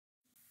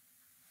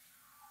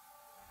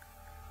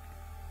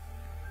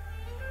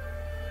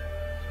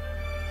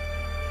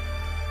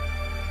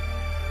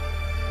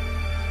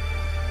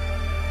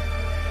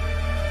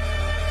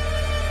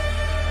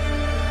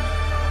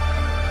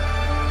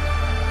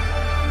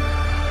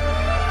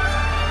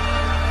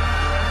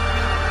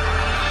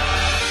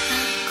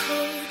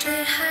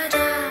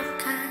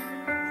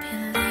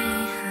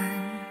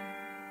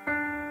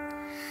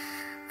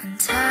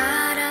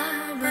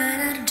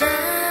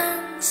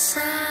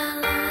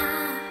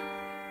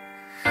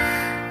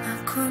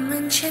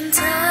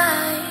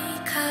mencintai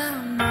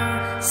kamu,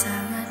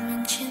 sangat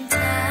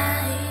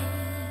mencintai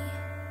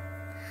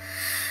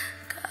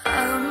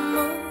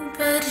kamu,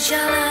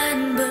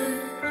 berjalan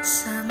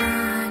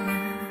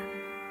bersamanya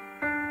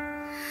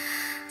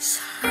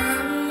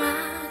selama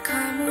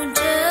kamu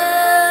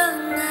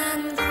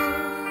denganku.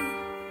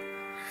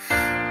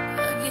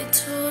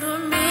 Begitu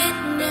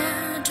rumitnya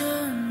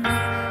dunia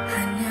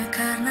hanya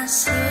karena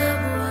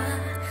sebuah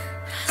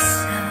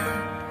rasa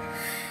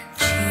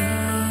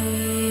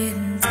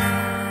cinta.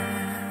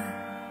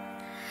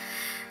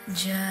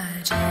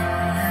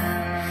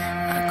 Jadilah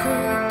aku,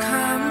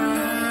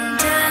 kamu,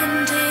 dan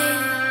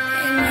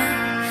dirinya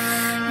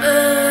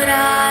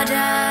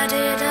berada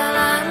di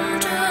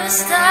dalam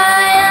dusta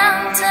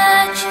yang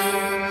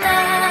tercipta.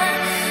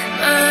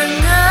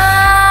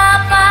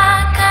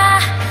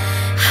 Mengapakah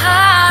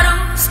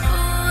harus ku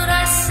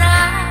rasa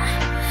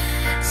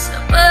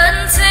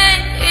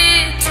sepenting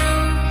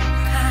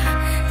itukah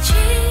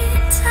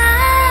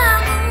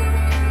cintamu?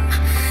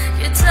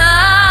 Kita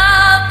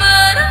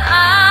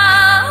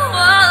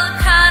berawal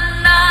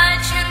karena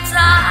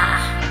cinta,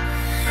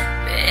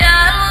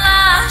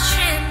 biarlah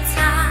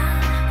cinta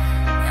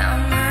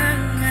yang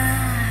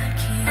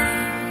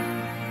mengakhiri.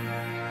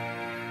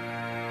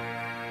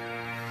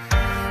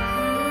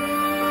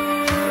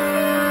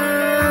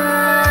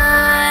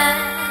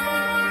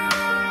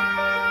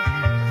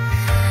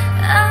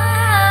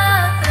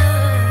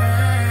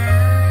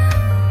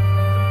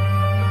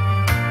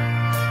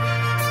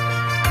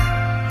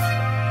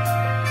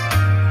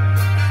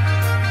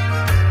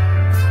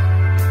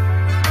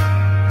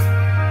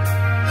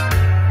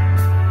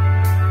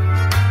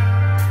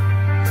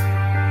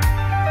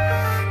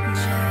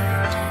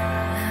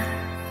 Jadilah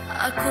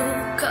aku,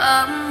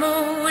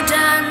 kamu,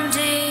 dan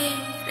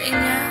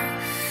dirinya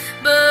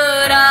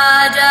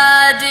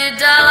berada di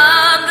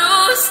dalam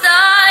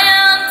dusta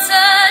yang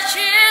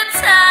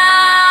tercipta.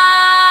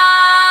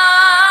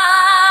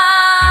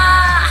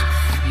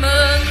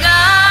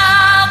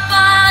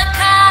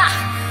 Mengapakah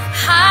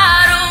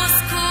harus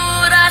ku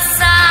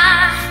rasa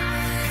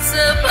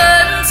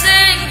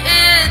sepenting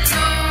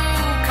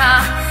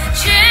itukah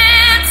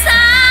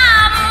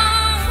cintamu?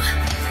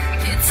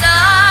 Kita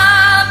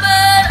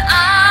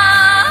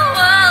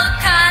berawal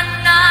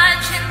karena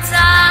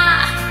cinta,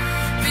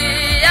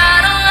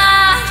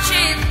 biarlah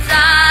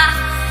cinta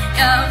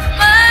yang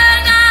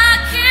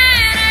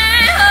mengakhiri.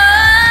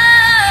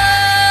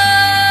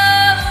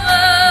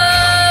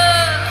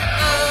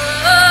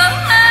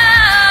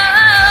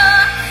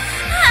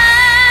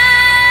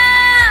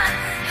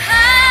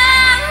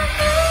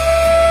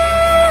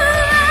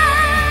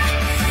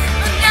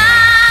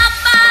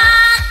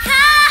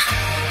 Mengapakah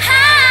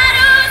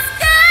harus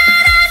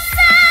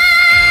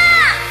kerasa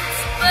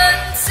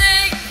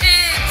sepenting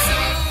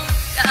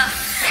itukah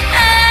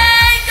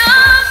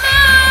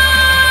egomu?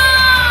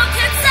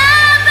 Kita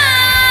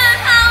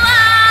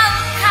berawal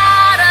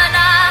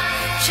karena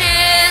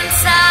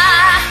cinta,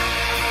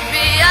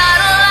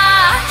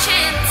 biarlah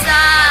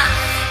cinta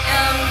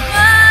yang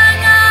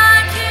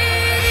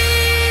mengakhiri.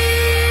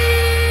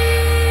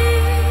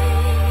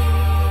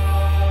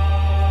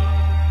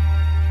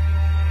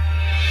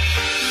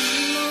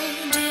 Kamu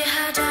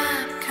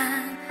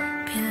dihadapkan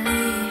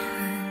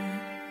pilihan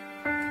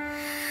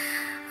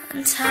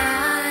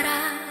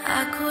antara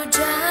aku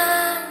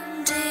dan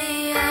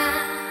dia.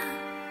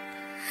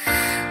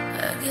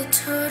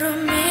 Begitu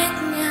rumit